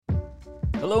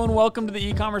Hello and welcome to the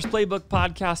E-commerce Playbook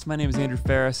Podcast. My name is Andrew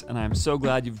Ferris, and I'm so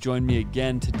glad you've joined me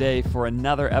again today for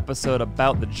another episode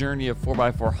about the journey of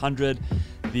 4x400,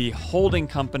 the holding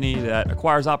company that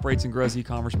acquires, operates, and grows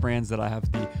e-commerce brands that I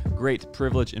have the great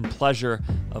privilege and pleasure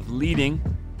of leading.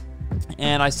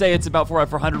 And I say it's about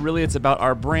 4x400, really it's about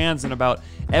our brands and about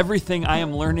everything I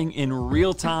am learning in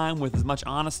real time with as much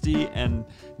honesty and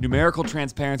numerical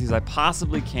transparency as I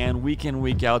possibly can, week in,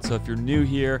 week out. So if you're new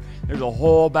here, there's a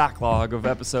whole backlog of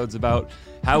episodes about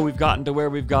how we've gotten to where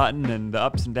we've gotten and the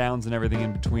ups and downs and everything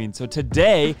in between. So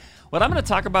today, what I'm going to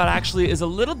talk about actually is a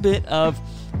little bit of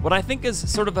what I think is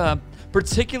sort of a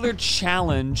particular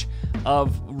challenge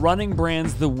of running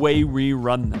brands the way we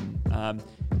run them.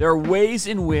 There are ways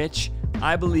in which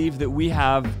I believe that we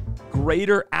have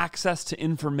greater access to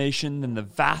information than the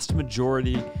vast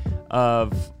majority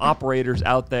of operators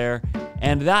out there,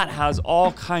 and that has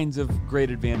all kinds of great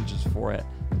advantages for it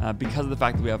because of the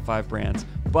fact that we have 5 brands.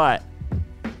 But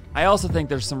I also think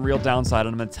there's some real downside,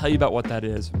 and I'm going to tell you about what that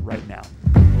is right now.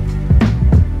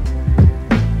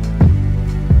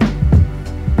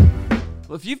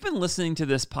 Well, if you've been listening to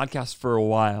this podcast for a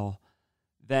while,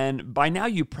 then by now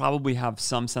you probably have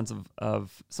some sense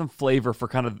of some flavor for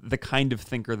kind of the kind of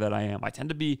thinker that I am. I tend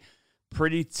to be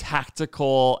pretty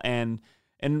tactical, and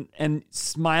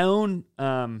my own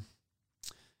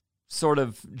sort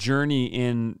of journey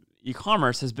in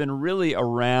e-commerce has been really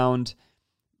around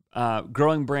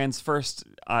growing brands first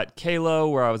at Kalo,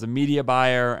 where I was a media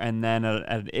buyer, and then at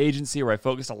an agency where I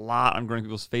focused a lot on growing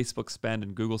people's Facebook spend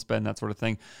and Google spend, that sort of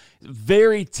thing.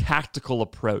 Very tactical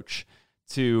approach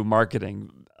to marketing,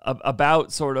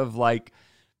 about sort of like,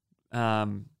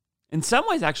 in some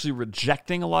ways actually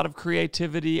rejecting a lot of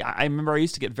creativity. I remember I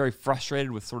used to get very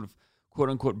frustrated with sort of quote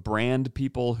unquote brand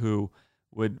people who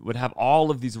would have all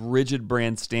of these rigid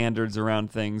brand standards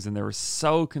around things, and they were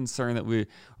so concerned that we were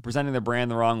presenting the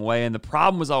brand the wrong way. And the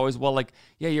problem was always, well, like,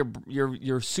 yeah,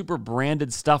 your super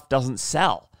branded stuff doesn't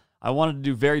sell. I wanted to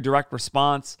do very direct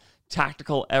response,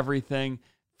 tactical everything.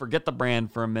 Forget the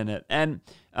brand for a minute. And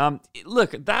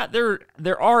look, that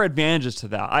there are advantages to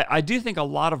that. I do think a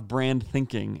lot of brand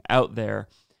thinking out there,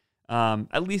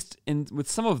 at least with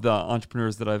some of the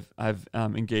entrepreneurs that I've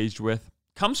engaged with,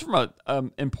 comes from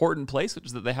an important place, which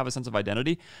is that they have a sense of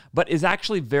identity, but is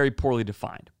actually very poorly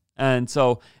defined. And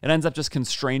so it ends up just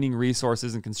constraining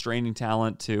resources and constraining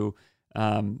talent to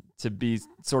be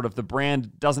sort of, the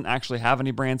brand doesn't actually have any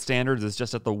brand standards. It's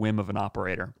just at the whim of an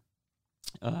operator.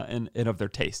 And of their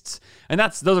tastes, and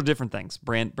those are different things: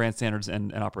 brand standards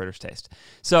and operators' taste.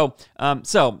 So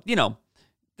you know,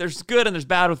 there's good and there's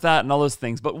bad with that and all those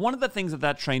things. But one of the things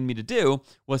that trained me to do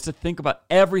was to think about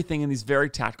everything in these very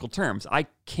tactical terms. I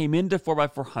came into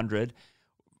 4x400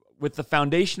 with the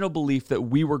foundational belief that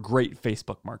we were great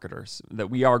Facebook marketers, that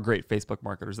we are great Facebook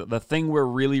marketers, that the thing we're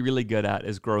really, really good at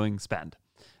is growing spend,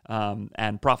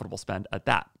 and profitable spend at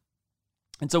that.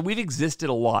 And so we've existed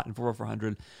a lot in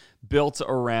 4x400, built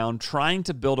around trying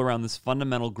to build around this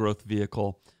fundamental growth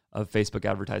vehicle of Facebook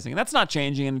advertising. And that's not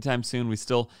changing anytime soon. We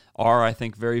still are, I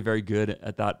think, very, very good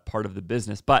at that part of the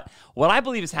business. But what I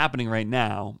believe is happening right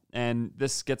now, and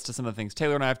this gets to some of the things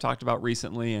Taylor and I have talked about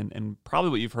recently, and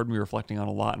probably what you've heard me reflecting on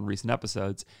a lot in recent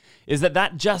episodes, is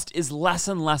that just is less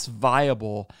and less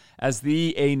viable as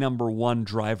the number one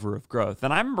driver of growth.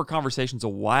 And I remember conversations a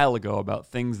while ago about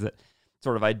things that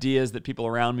sort of ideas that people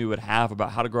around me would have about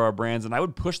how to grow our brands, and I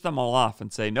would push them all off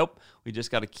and say, nope, we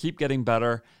just got to keep getting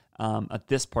better at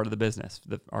this part of the business,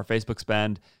 our Facebook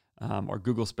spend, our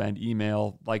Google spend,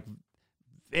 email, like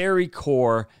very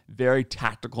core, very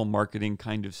tactical marketing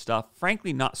kind of stuff.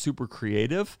 Frankly, not super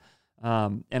creative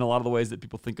in a lot of the ways that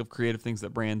people think of creative things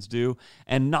that brands do,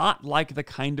 and not like the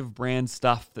kind of brand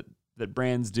stuff that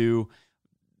brands do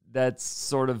that's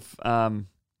sort of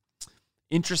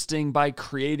interesting by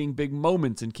creating big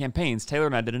moments in campaigns. Taylor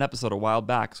and I did an episode a while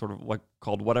back, sort of like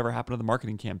called "Whatever Happened to the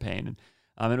Marketing Campaign,"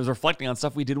 and it was reflecting on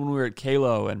stuff we did when we were at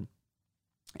Kalo,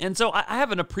 and so I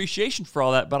have an appreciation for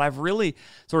all that, but I've really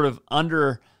sort of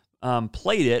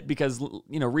played it because,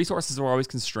 you know, resources are always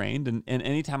constrained, and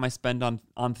any time I spend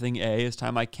on thing A is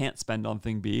time I can't spend on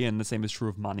thing B, and the same is true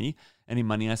of money. Any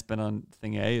money I spend on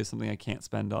thing A is something I can't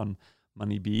spend on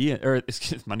money B, or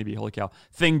money B, holy cow,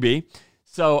 thing B.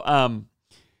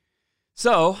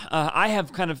 So I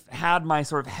have kind of had my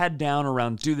sort of head down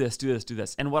around do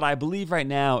this. And what I believe right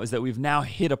now is that we've now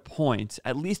hit a point,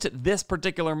 at least at this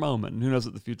particular moment, and who knows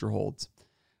what the future holds,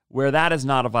 where that is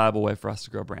not a viable way for us to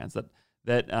grow brands.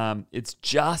 That it's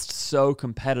just so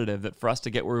competitive that for us to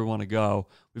get where we want to go,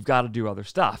 we've got to do other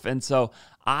stuff. And so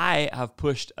I have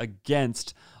pushed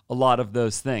against a lot of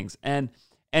those things. And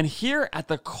And here at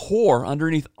the core,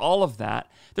 underneath all of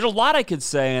that, there's a lot I could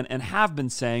say and have been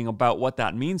saying about what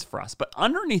that means for us. But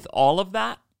underneath all of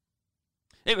that,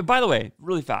 by the way,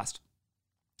 really fast,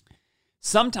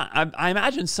 sometimes I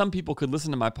imagine some people could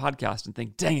listen to my podcast and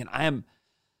think, dang it, I'm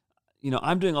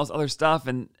doing all this other stuff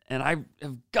and I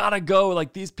have got to go.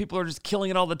 Like, these people are just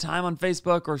killing it all the time on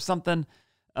Facebook or something.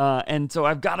 And so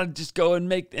I've got to just go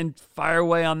and fire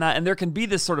away on that. And there can be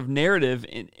this sort of narrative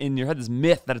in your head, this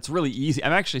myth that it's really easy.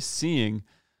 I'm actually seeing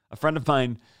a friend of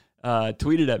mine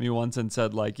tweeted at me once and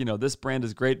said, like, this brand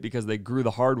is great because they grew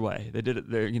the hard way. They did it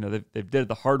there, they did it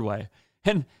the hard way.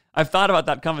 And I've thought about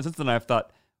that comment since then. I've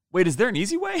thought, wait, is there an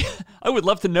easy way? I would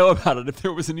love to know about it if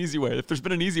there was an easy way. If there's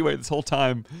been an easy way this whole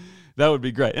time, that would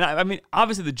be great. And I mean,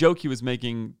 obviously the joke he was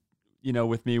making,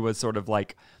 with me was sort of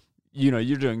like,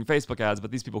 you're doing Facebook ads, but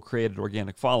these people created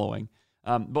organic following.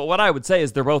 But what I would say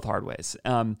is they're both hard ways.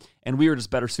 And we were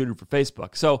just better suited for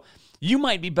Facebook. So you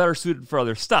might be better suited for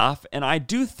other stuff. And I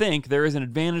do think there is an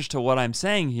advantage to what I'm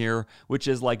saying here, which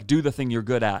is like, do the thing you're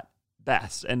good at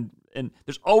best. And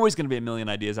there's always going to be a million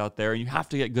ideas out there, and you have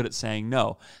to get good at saying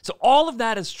no. So all of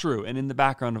that is true and in the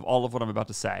background of all of what I'm about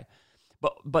to say.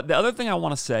 But the other thing I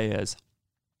want to say is,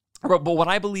 but what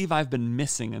I believe I've been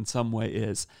missing in some way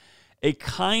is a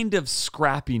kind of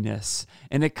scrappiness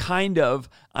and a kind of,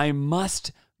 I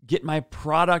must get my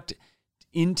product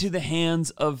into the hands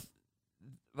of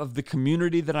the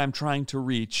community that I'm trying to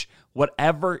reach,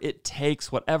 whatever it takes,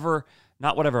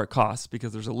 not whatever it costs,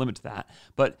 because there's a limit to that,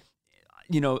 but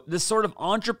this sort of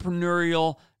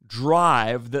entrepreneurial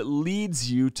drive that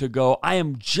leads you to go, I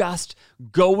am just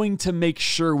going to make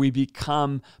sure we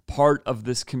become part of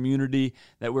this community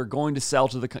that we're going to sell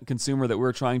to the consumer that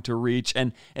we're trying to reach.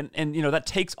 And that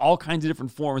takes all kinds of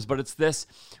different forms, but it's this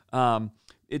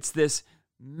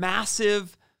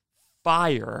massive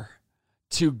fire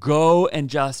to go and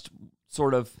just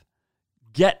sort of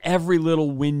get every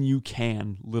little win you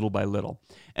can, little by little.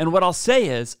 And what I'll say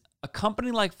is, a company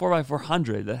like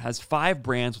 4x400 that has 5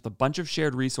 brands with a bunch of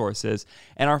shared resources,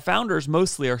 and our founders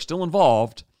mostly are still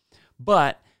involved,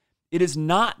 but it is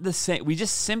not the same. We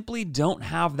just simply don't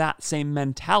have that same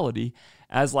mentality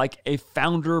as like a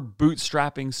founder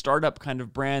bootstrapping startup kind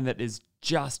of brand that is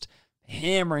just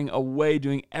hammering away,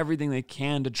 doing everything they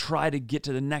can to try to get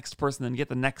to the next person and get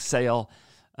the next sale,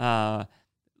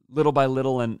 little by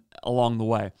little and along the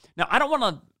way. Now, I don't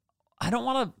want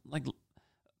to like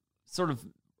sort of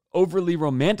overly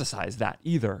romanticize that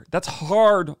either. That's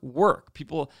hard work.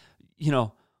 People,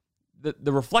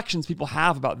 the reflections people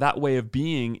have about that way of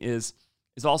being is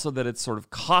also that it's sort of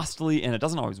costly and it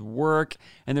doesn't always work.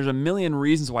 And there's a million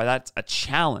reasons why that's a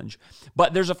challenge.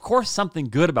 But there's, of course, something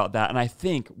good about that. And I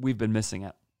think we've been missing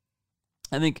it.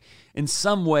 I think in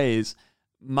some ways,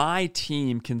 my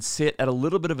team can sit at a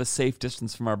little bit of a safe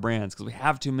distance from our brands because we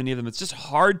have too many of them. It's just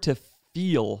hard to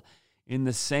feel in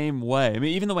the same way. I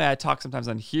mean, even the way I talk sometimes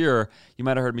on here, you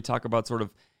might have heard me talk about sort of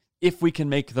if we can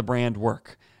make the brand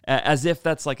work, as if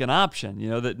that's like an option,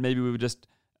 that maybe we would just,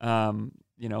 turn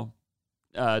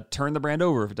the brand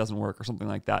over if it doesn't work or something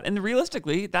like that. And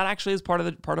realistically, that actually is part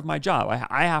of my job.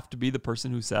 I have to be the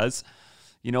person who says,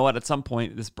 you know what, at some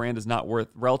point, this brand is not worth,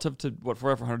 relative to what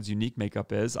 4x400's unique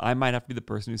makeup is, I might have to be the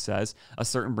person who says a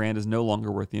certain brand is no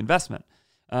longer worth the investment.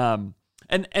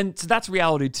 And so that's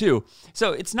reality too.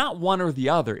 So it's not one or the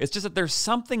other. It's just that there's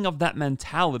something of that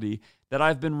mentality that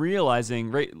I've been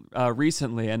realizing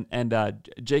recently. And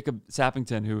Jacob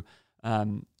Sappington, who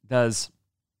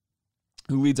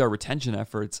leads our retention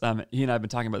efforts, he and I have been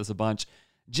talking about this a bunch.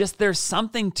 Just there's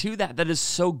something to that is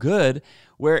so good,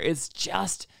 where it's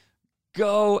just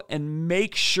go and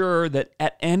make sure that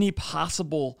at any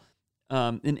possible,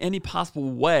 in any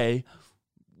possible way,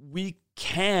 we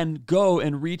can go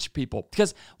and reach people.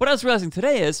 Because what I was realizing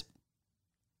today is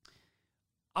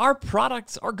our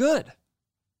products are good.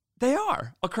 They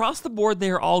are. Across the board,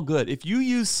 they are all good. If you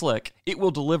use Slick, it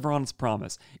will deliver on its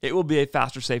promise. It will be a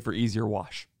faster, safer, easier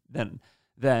wash than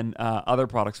other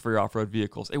products for your off-road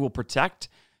vehicles. It will protect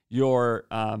your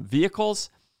vehicles,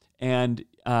 and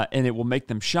it will make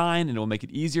them shine, and it will make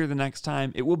it easier the next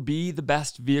time. It will be the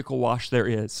best vehicle wash there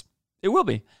is. It will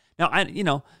be.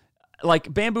 Now,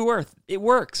 like Bamboo Earth, it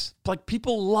works. Like,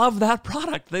 people love that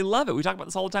product. They love it. We talk about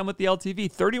this all the time with the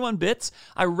LTV. 31 bits,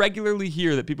 I regularly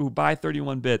hear that people who buy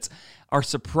 31 bits are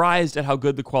surprised at how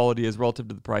good the quality is relative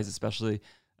to the price, especially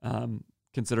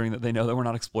considering that they know that we're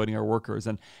not exploiting our workers.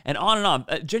 And on and on.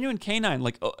 Genuine Canine,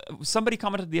 like somebody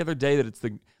commented the other day that it's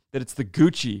the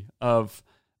Gucci of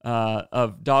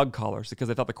of dog collars because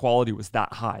they thought the quality was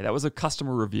that high. That was a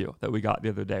customer review that we got the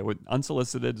other day, with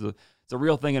unsolicited. It's a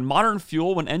real thing. And Modern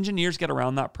Fuel, when engineers get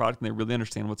around that product and they really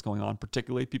understand what's going on,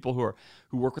 particularly people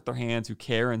who work with their hands, who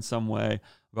care in some way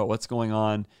about what's going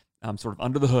on, sort of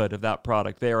under the hood of that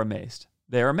product, they are amazed.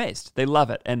 They are amazed. They love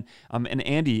it. And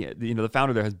Andy, the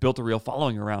founder there, has built a real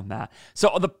following around that.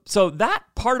 So that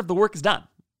part of the work is done.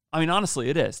 I mean, honestly,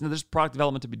 it is. There's product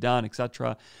development to be done,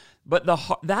 etc. But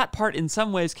that part, in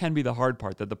some ways, can be the hard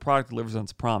part, that the product delivers on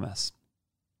its promise.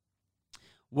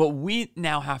 What we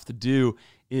now have to do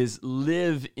is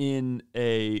live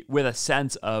with a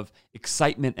sense of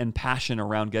excitement and passion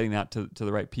around getting that to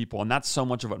the right people. And that's so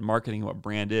much of what marketing and what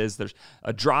brand is. There's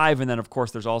a drive, and then, of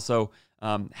course, there's also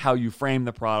how you frame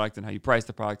the product and how you price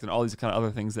the product and all these kind of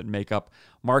other things that make up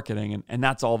marketing. And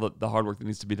that's all the hard work that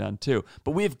needs to be done too.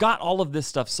 But we've got all of this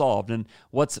stuff solved. And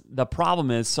what's the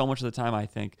problem is, so much of the time, I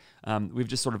think, we've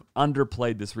just sort of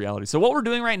underplayed this reality. So what we're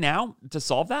doing right now to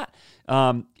solve that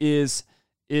is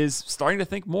starting to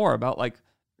think more about, like,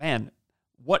 man,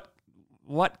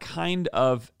 what kind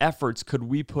of efforts could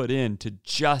we put in to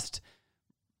just,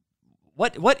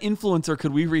 what influencer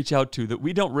could we reach out to that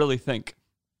we don't really think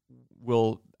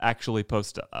will actually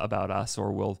post about us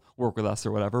or will work with us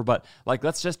or whatever, but like,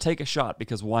 let's just take a shot,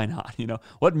 because why not?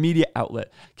 What media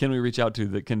outlet can we reach out to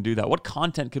that can do that? What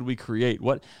content could we create?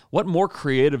 What more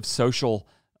creative social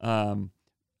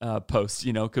posts,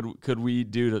 could we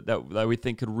do that we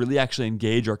think could really actually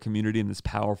engage our community in this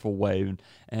powerful way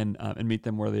and meet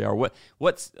them where they are? What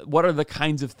are the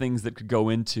kinds of things that could go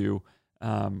into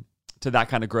to that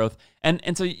kind of growth?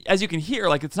 And so, as you can hear,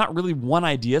 like, it's not really one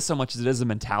idea so much as it is a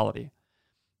mentality,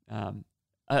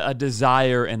 a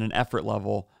desire and an effort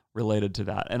level related to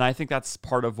that. And I think that's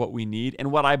part of what we need.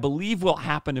 And what I believe will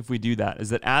happen if we do that is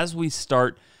that as we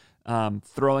start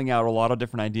throwing out a lot of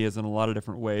different ideas in a lot of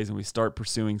different ways, and we start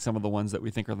pursuing some of the ones that we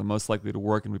think are the most likely to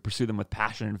work, and we pursue them with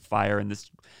passion and fire and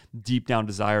this deep down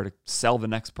desire to sell the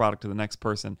next product to the next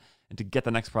person and to get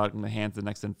the next product in the hands of the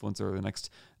next influencer or the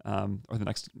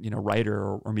next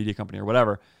writer or media company or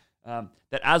whatever,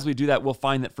 that as we do that, we'll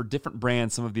find that for different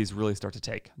brands, some of these really start to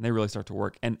take and they really start to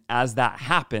work. And as that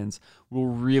happens, we'll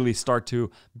really start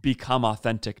to become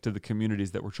authentic to the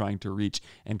communities that we're trying to reach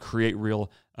and create real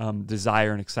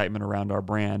desire and excitement around our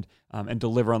brand, and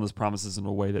deliver on those promises in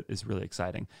a way that is really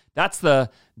exciting. That's the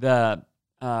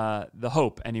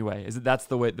hope, anyway, is that's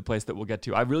the place that we'll get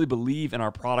to. I really believe in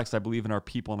our products, I believe in our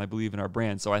people, and I believe in our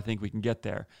brand. So I think we can get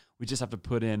there. We just have to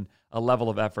put in a level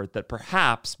of effort that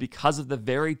perhaps, because of the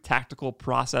very tactical,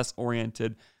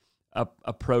 process-oriented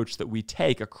approach that we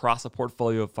take across a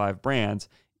portfolio of 5 brands,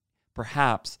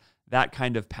 perhaps that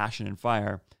kind of passion and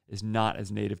fire is not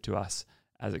as native to us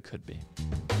as it could be.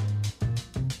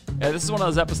 Yeah, this is one of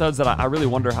those episodes that I really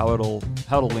wonder how it'll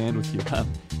land with you.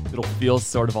 It'll feel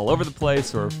sort of all over the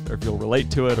place, or if you'll relate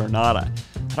to it or not. I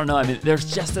don't know. I mean,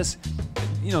 there's just this,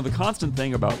 the constant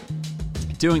thing about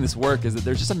doing this work is that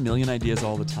there's just a million ideas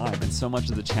all the time, and so much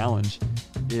of the challenge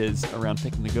is around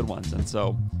picking the good ones. And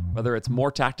so whether it's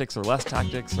more tactics or less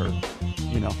tactics or,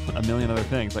 a million other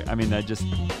things, like, I mean, I'm just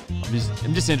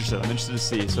interested. I'm interested to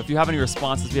see. So if you have any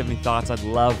responses, if you have any thoughts, I'd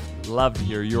love to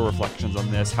hear your reflections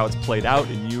on this, how it's played out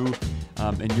in you,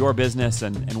 in your business,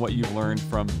 and what you've learned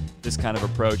from this kind of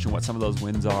approach, and what some of those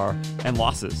wins are and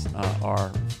losses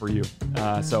are for you.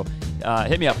 So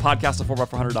hit me up,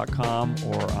 podcast@4x400.com,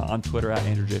 or on Twitter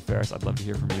 @AndrewJFerris. I'd love to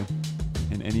hear from you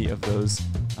in any of those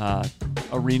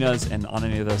arenas and on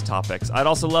any of those topics. I'd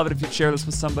also love it if you'd share this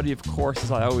with somebody. Of course,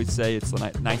 as I always say, it's the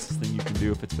nicest thing you can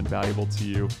do if it's been valuable to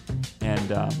you,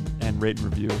 and rate and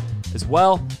review as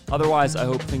well. Otherwise, I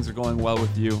hope things are going well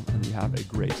with you and you have a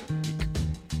great week.